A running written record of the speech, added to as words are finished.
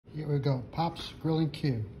Here we go, Pop's Grilling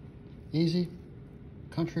Q. Easy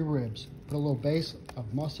country ribs. Put a little base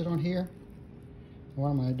of mustard on here. What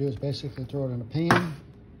I'm gonna do is basically throw it in a pan.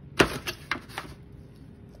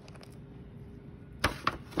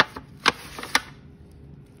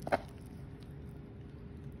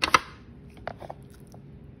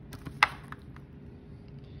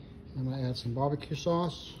 I'm gonna add some barbecue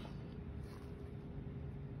sauce.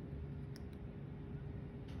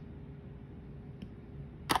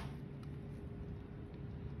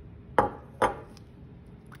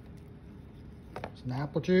 Some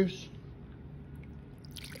apple juice.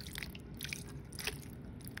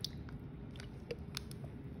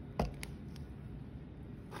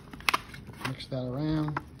 Mix that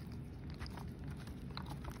around.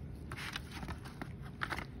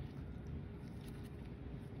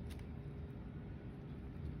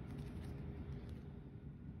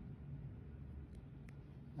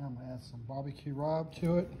 Now I'm gonna add some barbecue rub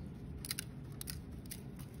to it.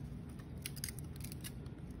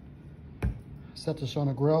 Set this on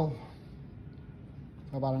a grill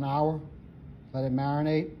for about an hour. Let it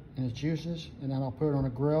marinate in its juices, and then I'll put it on a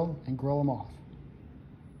grill and grill them off.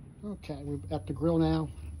 Okay, we're at the grill now.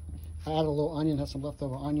 I added a little onion, had some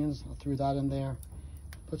leftover onions. I threw that in there.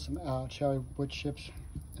 Put some cherry wood chips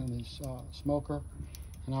in the smoker.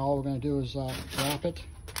 And now all we're gonna do is wrap it.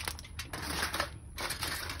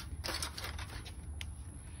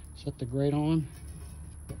 Set the grate on.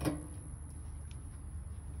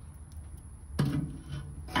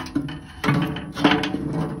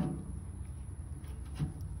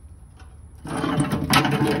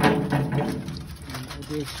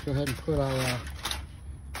 Just go ahead and put our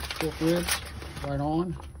pork ribs right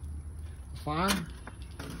on the fire.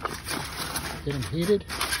 Get them heated.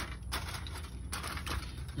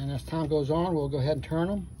 And as time goes on, we'll go ahead and turn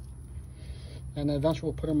them. And then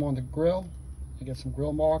eventually we'll put them on the grill and get some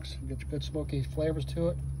grill marks, get good smoky flavors to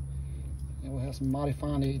it. And we'll have some mighty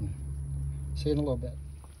fine eating. See you in a little bit.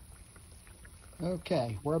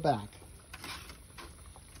 Okay, we're back.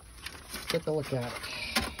 Take a look at it.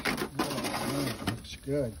 Looks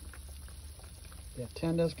good. Yeah,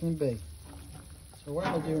 tender as can be. So what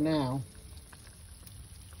I'm gonna do now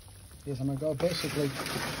is I'm gonna go basically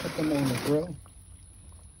put them on the grill,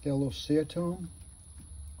 get a little sear to them.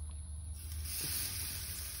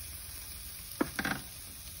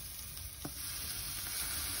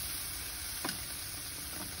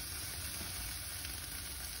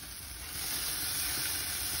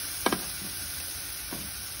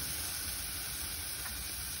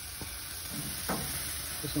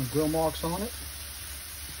 Put some grill marks on it.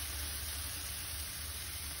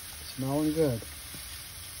 Smelling good.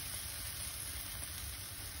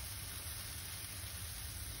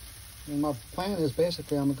 And my plan is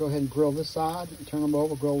basically I'm gonna go ahead and grill this side and turn them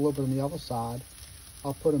over, grill a little bit on the other side.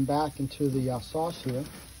 I'll put them back into the sauce here,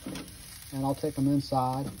 and I'll take them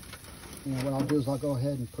inside. And what I'll do is I'll go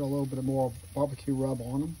ahead and put a little bit more barbecue rub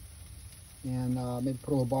on them, and maybe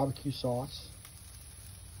put a little barbecue sauce.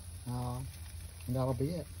 And that'll be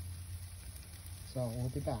it. So we'll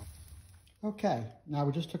be back. Okay, now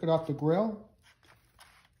we just took it off the grill,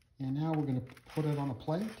 and now we're gonna put it on a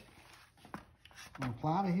plate, on a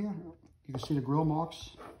platter here. You can see the grill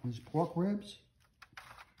marks on these pork ribs.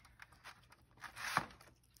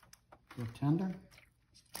 They're tender.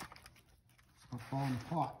 They're falling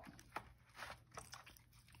apart.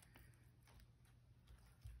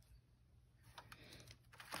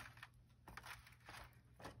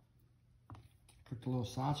 Cooked a little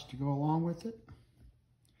sausage to go along with it.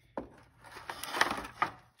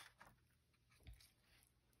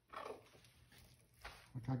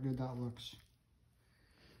 Look how good that looks.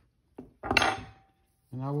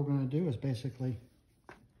 And now what we're going to do is basically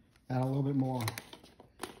add a little bit more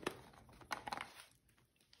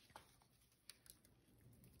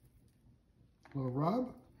little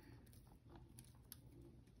rub.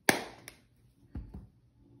 A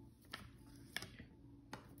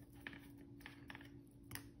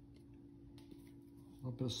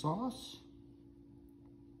little bit of sauce.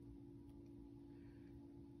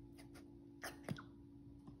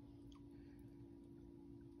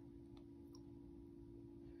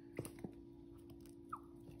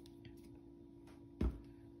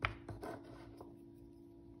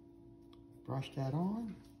 Brush that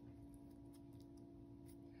on.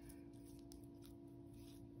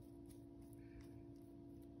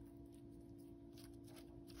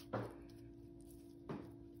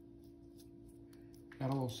 Add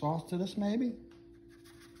a little sauce to this maybe.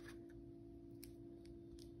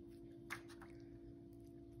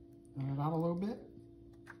 Add it out a little bit.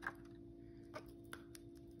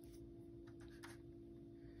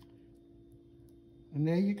 And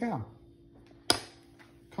there you go.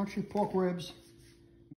 Country pork ribs